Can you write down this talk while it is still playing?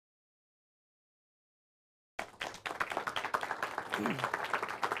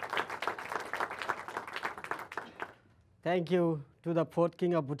Thank you to the fourth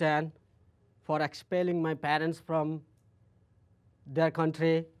king of Bhutan for expelling my parents from their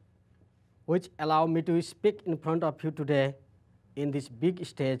country, which allowed me to speak in front of you today in this big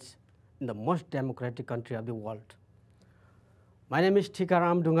stage in the most democratic country of the world. My name is Tika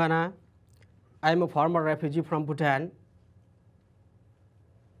Ram Dhungana. I am a former refugee from Bhutan.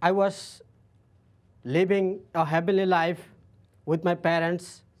 I was living a happy life with my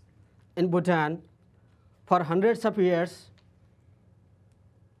parents in Bhutan for hundreds of years.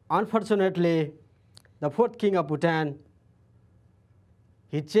 Unfortunately, the fourth king of Bhutan,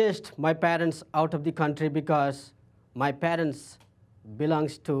 he chased my parents out of the country because my parents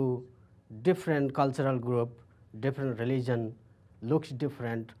belongs to different cultural group, different religion, looks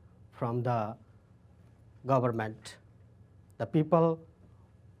different from the government. The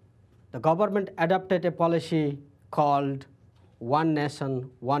government adopted a policy called One Nation,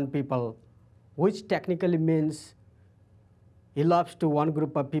 One People, which technically means he loves to one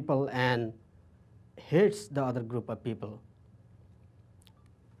group of people and hates the other group of people.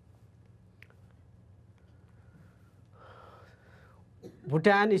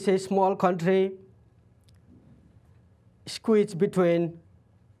 Bhutan is a small country squeezed between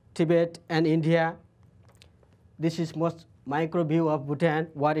Tibet and India. This is most micro view of Bhutan,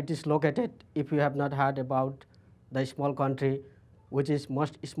 where it is located, if you have not heard about the small country, which is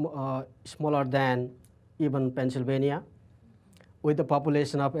much smaller than even Pennsylvania, with a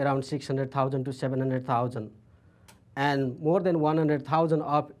population of around 600,000 to 700,000. And more than 100,000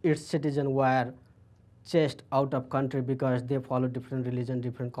 of its citizens were chased out of country because they follow different religion,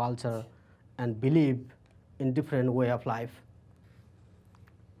 different culture, and believe in different way of life.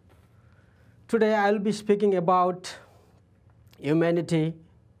 Today I will be speaking about humanity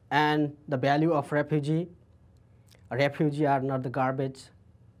and the value of refugee. Refugees are not the garbage,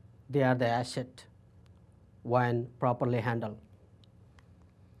 they are the asset when properly handled.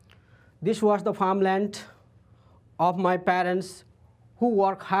 This was the farmland of my parents who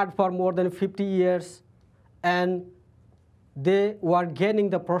worked hard for more than 50 years, and they were gaining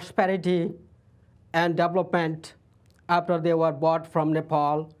the prosperity and development after they were bought from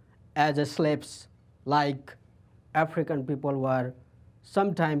Nepal as slaves, like African people were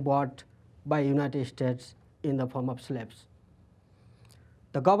sometimes bought by United States in the form of slaves.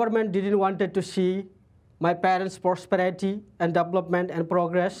 The government didn't want to see my parents' prosperity and development and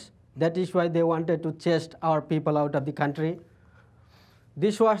progress. That is why they wanted to chase our people out of the country.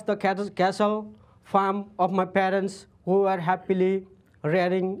 This was the castle farm of my parents who were happily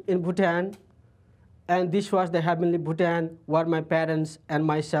rearing in Bhutan. And this was the heavenly Bhutan where my parents and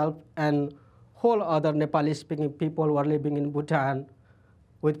myself and whole other Nepali-speaking people were living in Bhutan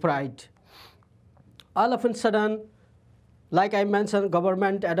with pride. All of a sudden, like I mentioned,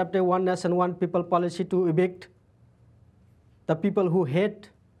 government adopted One Nation, One People policy to evict the people who hate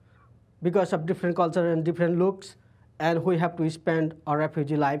because of different culture and different looks, and we have to spend our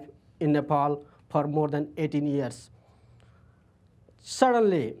refugee life in Nepal for more than 18 years.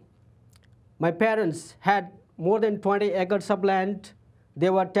 Suddenly, my parents had more than 20 acres of land. They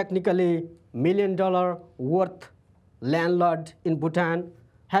were technically $1 million worth landlord in Bhutan,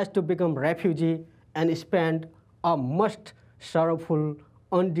 has to become refugee and spend a most sorrowful,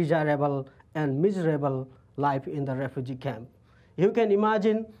 undesirable, and miserable life in the refugee camp. You can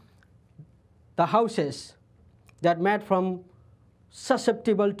imagine the houses that made from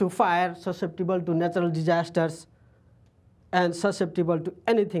susceptible to fire, susceptible to natural disasters, and susceptible to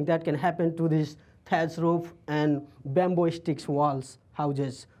anything that can happen to these thatch roof and bamboo sticks walls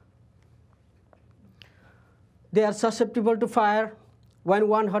houses. They are susceptible to fire. When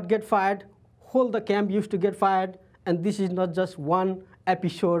one hot get fired, whole the camp used to get fired, and this is not just one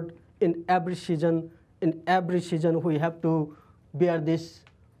episode. In every season we have to bear these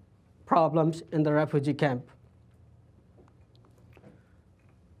problems in the refugee camp.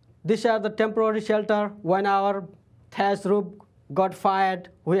 These are the temporary shelter. When our thatch roof got fired,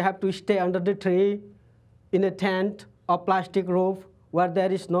 we have to stay under the tree in a tent or plastic roof where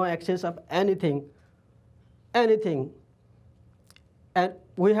there is no access of anything. And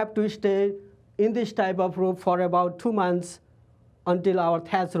we have to stay in this type of roof for about 2 months until our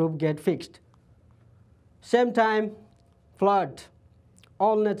thatch roof get fixed. Same time, flood,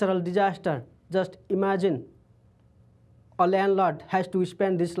 all natural disaster. Just imagine a landlord has to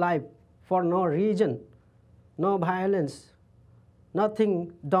spend this life for no reason, no violence,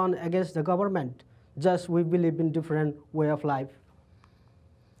 nothing done against the government, just we believe in different way of life.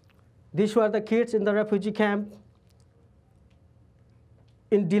 These were the kids in the refugee camp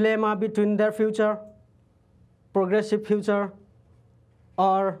in dilemma between their future, progressive future,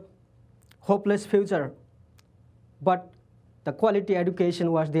 or hopeless future. But the quality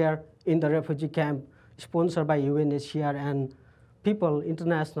education was there in the refugee camp, sponsored by UNHCR and people,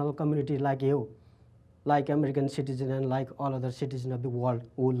 international community like you, like American citizens and like all other citizens of the world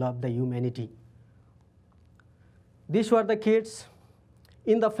who love the humanity. These were the kids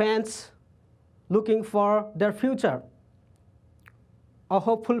in the fence looking for their future, a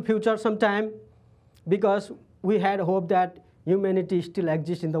hopeful future sometime, because we had hope that humanity still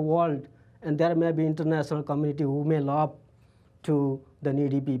exists in the world and there may be international community who may love to the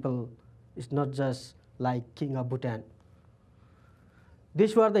needy people. It's not just like King of Bhutan.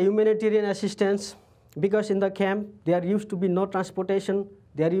 These were the humanitarian assistance, because in the camp there used to be no transportation,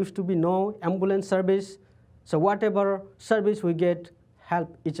 there used to be no ambulance service. So whatever service we get,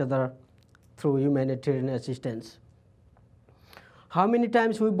 help each other through humanitarian assistance. How many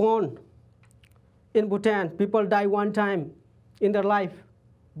times we born in Bhutan? People die one time in their life,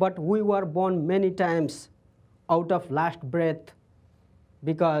 but we were born many times out of last breath,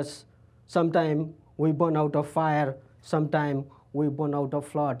 because sometime we burn out of fire, sometime we burn out of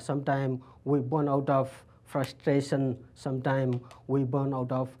flood, sometime we burn out of frustration, sometime we burn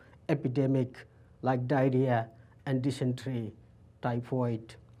out of epidemic like diarrhea and dysentery,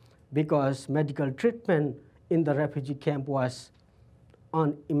 typhoid, because medical treatment in the refugee camp was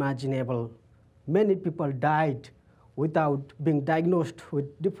unimaginable. Many people died without being diagnosed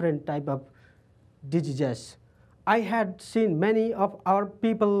with different type of diseases. I had seen many of our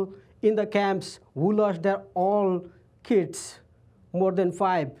people in the camps who lost their all kids, more than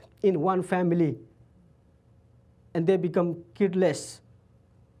 5 in one family, and they become kidless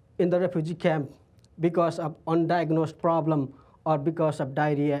in the refugee camp because of undiagnosed problem or because of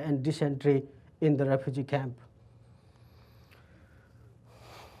diarrhea and dysentery in the refugee camp.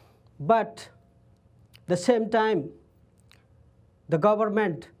 But the same time, the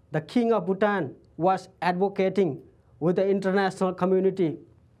government, the King of Bhutan, was advocating with the international community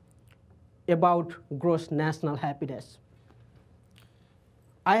about gross national happiness.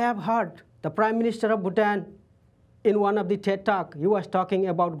 I have heard the Prime Minister of Bhutan in one of the TED Talk, he was talking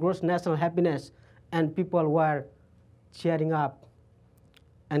about gross national happiness, and people were cheering up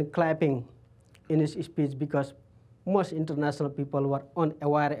and clapping in his speech, because most international people were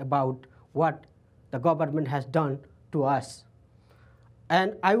unaware about what the government has done to us.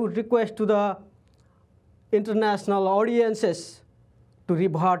 And I would request to the international audiences to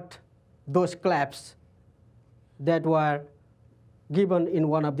rebut those claps that were given in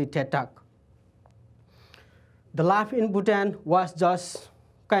one of the TED Talk. The laugh in Bhutan was just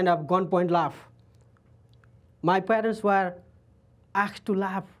kind of gunpoint laugh. My parents were asked to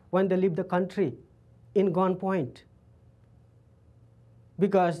laugh when they leave the country in gunpoint,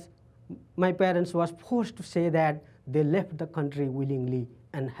 because my parents was forced to say that they left the country willingly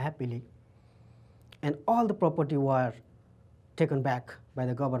and happily. And all the property were taken back by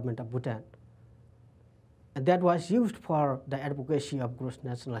the government of Bhutan. And that was used for the advocacy of gross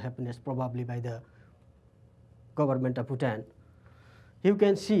national happiness, probably by the government of Bhutan. You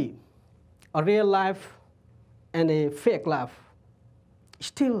can see a real laugh and a fake laugh.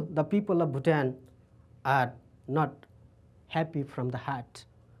 Still, the people of Bhutan are not happy from the heart.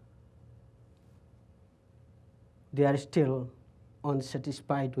 They are still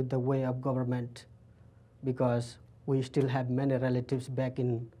unsatisfied with the way of government, because we still have many relatives back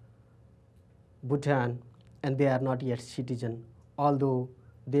in Bhutan and they are not yet citizens, although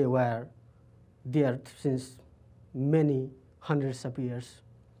they were there since many hundreds of years,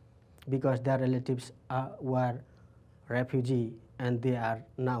 because their relatives were refugees and they are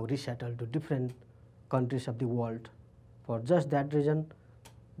now resettled to different countries of the world. For just that reason,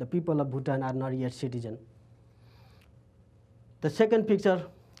 the people of Bhutan are not yet citizens. The second picture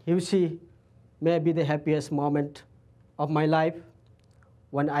you see may be the happiest moment of my life,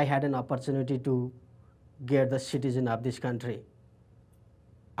 when I had an opportunity to get the citizen of this country.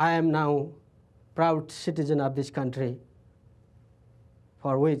 I am now proud citizen of this country,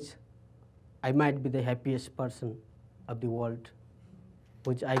 for which I might be the happiest person of the world,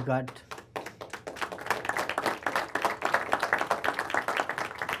 which I got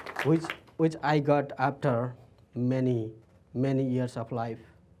which I got after many years of life.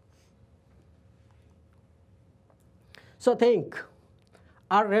 So think,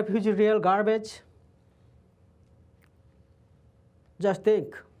 are refugees real garbage? Just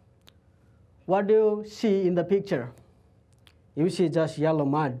think, what do you see in the picture? You see just yellow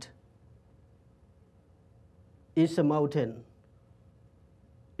mud. It's a mountain.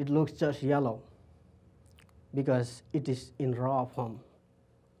 It looks just yellow because it is in raw form.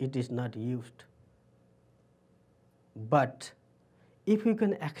 It is not used. But if we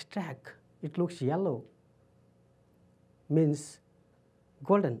can extract, it looks yellow, means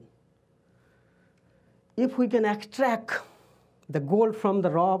golden. If we can extract the gold from the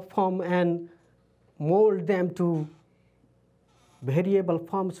raw form and mold them to variable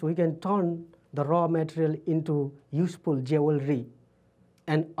forms, we can turn the raw material into useful jewelry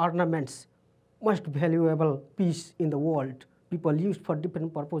and ornaments, most valuable piece in the world. People use for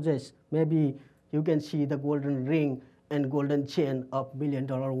different purposes. Maybe you can see the golden ring and golden chain of $1 million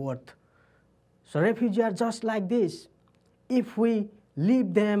worth. So refugees are just like this. If we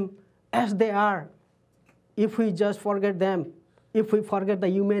leave them as they are, if we just forget them, if we forget the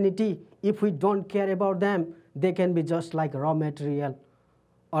humanity, if we don't care about them, they can be just like raw material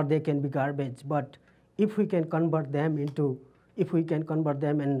or they can be garbage. But if we can convert them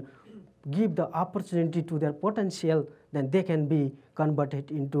and give the opportunity to their potential, then they can be converted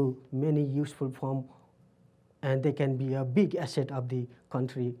into many useful forms, and they can be a big asset of the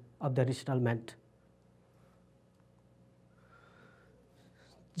country, of the resettlement.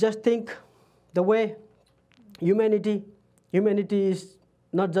 Just think the way humanity is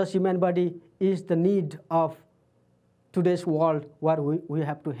not just human body, is the need of today's world where we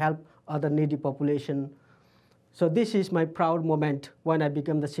have to help other needy population. So this is my proud moment when I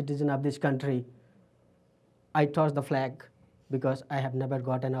became the citizen of this country. I tossed the flag because I have never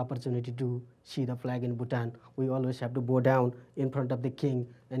got an opportunity to see the flag in Bhutan. We always have to bow down in front of the king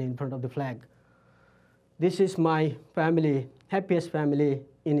and in front of the flag. This is my family, happiest family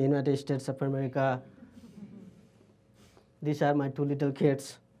in the United States of America. These are my two little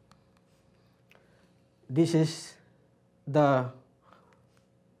kids. This is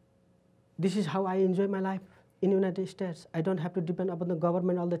how I enjoy my life in the United States. I don't have to depend upon the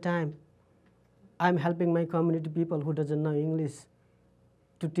government all the time. I'm helping my community people who doesn't know English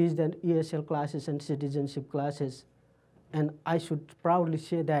to teach them ESL classes and citizenship classes. And I should proudly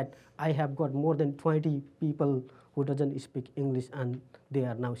say that I have got more than 20 people who doesn't speak English, and they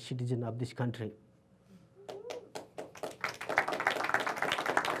are now citizens of this country.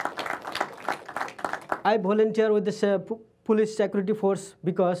 I volunteer with the police security force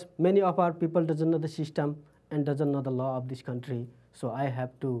because many of our people doesn't know the system and doesn't know the law of this country. So I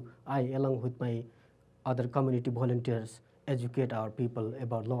along with my other community volunteers, educate our people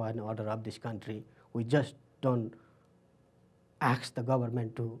about law and order of this country. We just don't ask the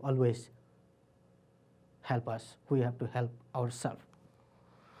government to always help us. We have to help ourselves.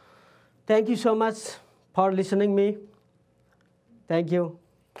 Thank you so much for listening to me. Thank you.